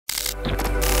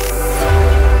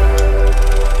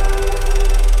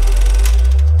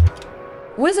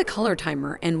What is a color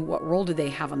timer and what role do they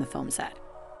have on the film set?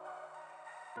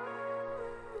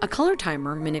 A color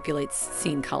timer manipulates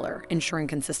scene color, ensuring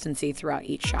consistency throughout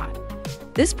each shot.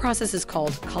 This process is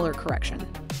called color correction.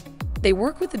 They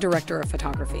work with the director of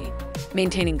photography,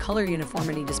 maintaining color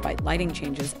uniformity despite lighting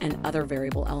changes and other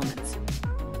variable elements.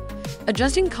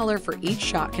 Adjusting color for each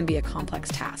shot can be a complex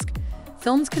task.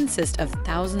 Films consist of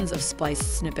thousands of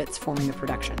spliced snippets forming a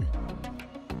production.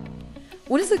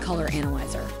 What is the color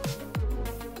analyzer?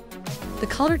 The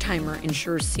color timer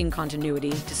ensures scene continuity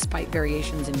despite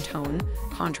variations in tone,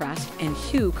 contrast, and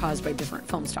hue caused by different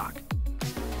film stock.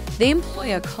 They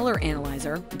employ a color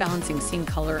analyzer, balancing scene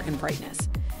color and brightness.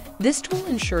 This tool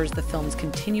ensures the film's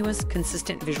continuous,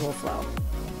 consistent visual flow.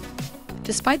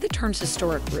 Despite the term's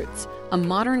historic roots, a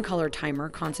modern color timer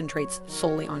concentrates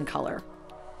solely on color.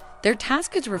 Their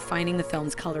task is refining the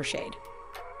film's color shade.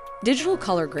 Digital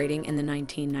color grading in the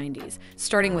 1990s,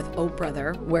 starting with Oh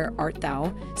Brother, Where Art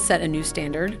Thou, set a new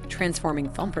standard, transforming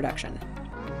film production.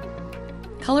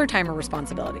 Color timer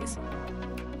responsibilities.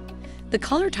 The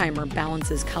color timer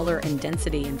balances color and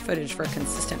density in footage for a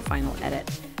consistent final edit,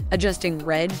 adjusting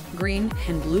red, green,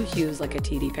 and blue hues like a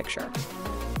TD picture.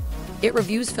 It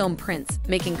reviews film prints,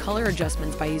 making color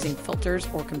adjustments by using filters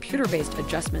or computer-based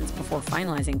adjustments before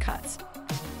finalizing cuts.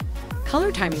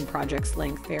 Color timing project's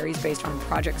length varies based on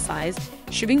project size,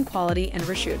 shooting quality, and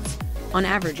reshoots. On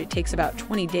average, it takes about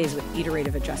 20 days with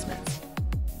iterative adjustments.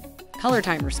 Color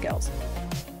timer skills.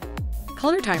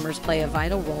 Color timers play a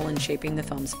vital role in shaping the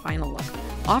film's final look,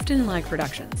 often in live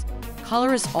productions.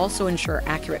 Colorists also ensure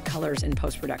accurate colors in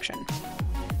post-production.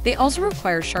 They also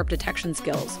require sharp detection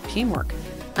skills, teamwork,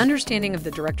 understanding of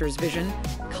the director's vision,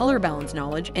 color balance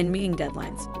knowledge, and meeting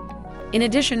deadlines. In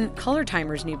addition, color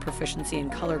timers need proficiency in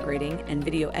color grading and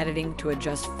video editing to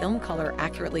adjust film color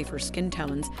accurately for skin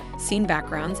tones, scene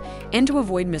backgrounds, and to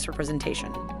avoid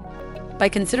misrepresentation. By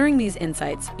considering these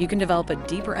insights, you can develop a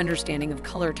deeper understanding of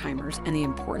color timers and the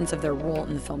importance of their role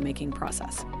in the filmmaking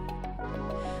process.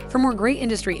 For more great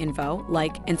industry info,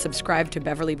 like and subscribe to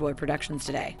Beverly Boy Productions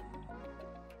today.